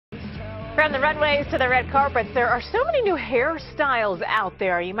From the runways to the red carpets, there are so many new hairstyles out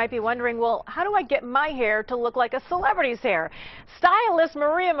there. You might be wondering, well, how do I get my hair to look like a celebrity's hair? Stylist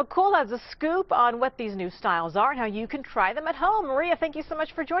Maria McCool has a scoop on what these new styles are and how you can try them at home. Maria, thank you so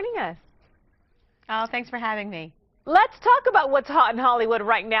much for joining us. Oh, thanks for having me. Let's talk about what's hot in Hollywood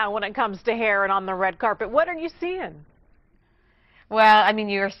right now when it comes to hair and on the red carpet. What are you seeing? Well, I mean,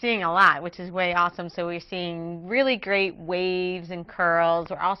 you're seeing a lot, which is way awesome. So we're seeing really great waves and curls.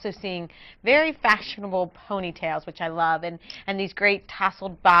 We're also seeing very fashionable ponytails, which I love, and these great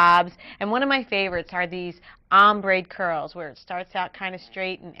tasseled bobs. And one of my favorites are these ombre curls, where it starts out kind of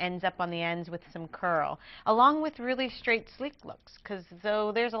straight and ends up on the ends with some curl, along with really straight, sleek looks.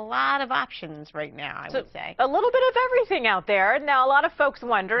 So there's a lot of options right now, I would say. A little bit of everything out there. Now, a lot of folks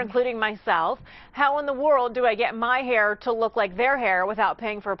wonder, including myself, how in the world do I get my hair to look like their hair without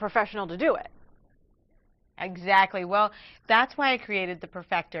paying for a professional to do it? Exactly. Well, that's why I created the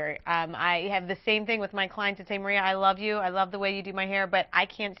Perfector. I have the same thing with my clients that say, Maria, I love you. I love the way you do my hair, but I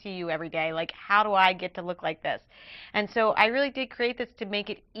can't see you every day. Like, how do I get to look like this? And so I really did create this to make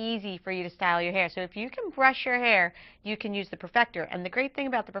it easy for you to style your hair. So if you can brush your hair, you can use the Perfector. And the great thing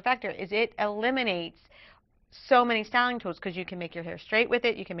about the Perfector is it eliminates so many styling tools, because you can make your hair straight with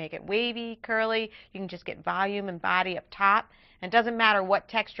it, you can make it wavy, curly, you can just get volume and body up top. And it doesn't matter what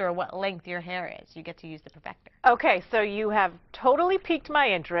texture or what length your hair is, you get to use the Perfector. Okay, so you have totally piqued my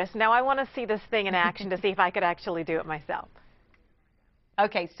interest. Now I want to see this thing in action to see if I could actually do it myself.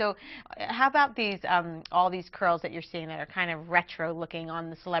 Okay, so how about these all these curls that you're seeing that are kind of retro looking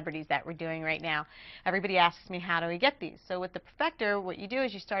on the celebrities that we're doing right now? Everybody asks me, how do we get these? So with the Perfector, what you do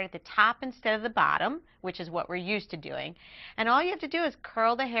is you start at the top instead of the bottom, which is what we're used to doing. And all you have to do is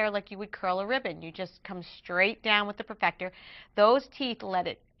curl the hair like you would curl a ribbon. You just come straight down with the Perfector. Those teeth let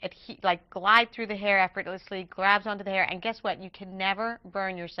it like glide through the hair effortlessly, grabs onto the hair, and guess what? You can never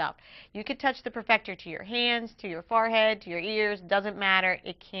burn yourself. You can touch the Perfector to your hands, to your forehead, to your ears, doesn't matter,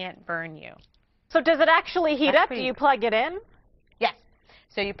 it can't burn you. So does it actually heat up? Do you plug it in? Yes.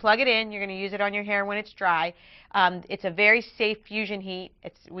 So you plug it in, you're going to use it on your hair when it's dry. It's a very safe fusion heat.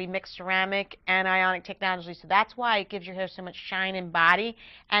 We mix ceramic and ionic technology, so that's why it gives your hair so much shine and body,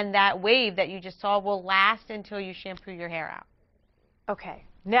 and that wave that you just saw will last until you shampoo your hair out. Okay.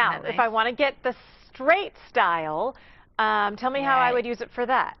 Now, nice? If I want to get the straight style, tell me how I would use it for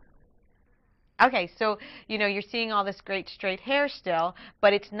that. Okay, so, you know, you're seeing all this great straight hair still,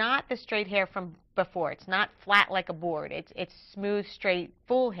 but it's not the straight hair from before. It's not flat like a board. It's smooth, straight,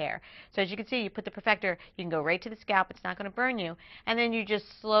 full hair. So as you can see, you put the Perfector, you can go right to the scalp. It's not going to burn you. And then you just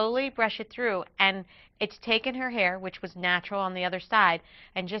slowly brush it through, and it's taken her hair, which was natural on the other side,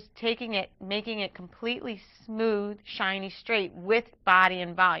 and just taking it, making it completely smooth, shiny, straight with body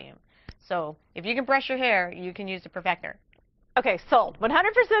and volume. So if you can brush your hair, you can use the Perfector. Okay, sold.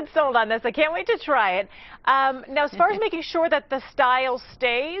 100% sold on this. I can't wait to try it. Now, as far as making sure that the style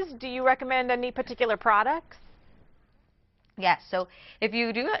stays, do you recommend any particular products? Yes. So if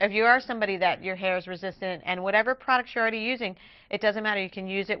you are somebody that your hair is resistant, and whatever products you're already using, it doesn't matter. You can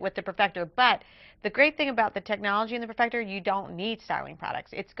use it with the Perfector. But the great thing about the technology in the Perfector, you don't need styling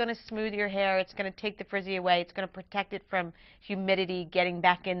products. It's going to smooth your hair. It's going to take the frizzy away. It's going to protect it from humidity getting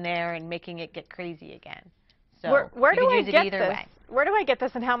back in there and making it get crazy again. So where do I get this? Way. Where do I get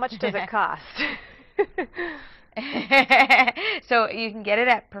this, and how much does it cost? So you can get it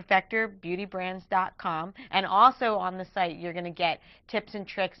at perfectorbeautybrands.com, and also on the site you're going to get tips and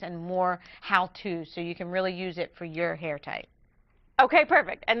tricks and more how-to, so you can really use it for your hair type. Okay,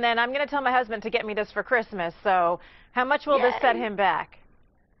 perfect. And then I'm going to tell my husband to get me this for Christmas. So how much will this set him back?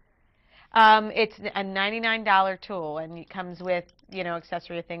 It's a $99 tool, and it comes with, you know,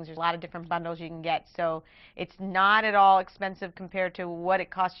 accessory things. There's a lot of different bundles you can get, so it's not at all expensive compared to what it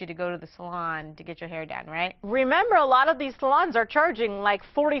costs you to go to the salon to get your hair done, right? Remember, a lot of these salons are charging like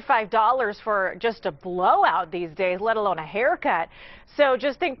 $45 for just a blowout these days, let alone a haircut. So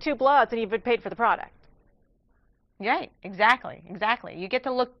just think 2 blowouts and you've paid for the product. Right, exactly. You get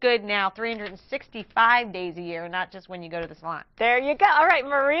to look good now 365 days a year, not just when you go to the salon. There you go. All right,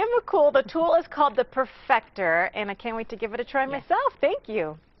 Maria McCool, the tool is called the Perfector, and I can't wait to give it a try myself. Thank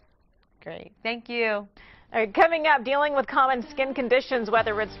you. Great. Thank you. All right, coming up, dealing with common skin conditions,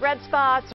 whether it's red spots,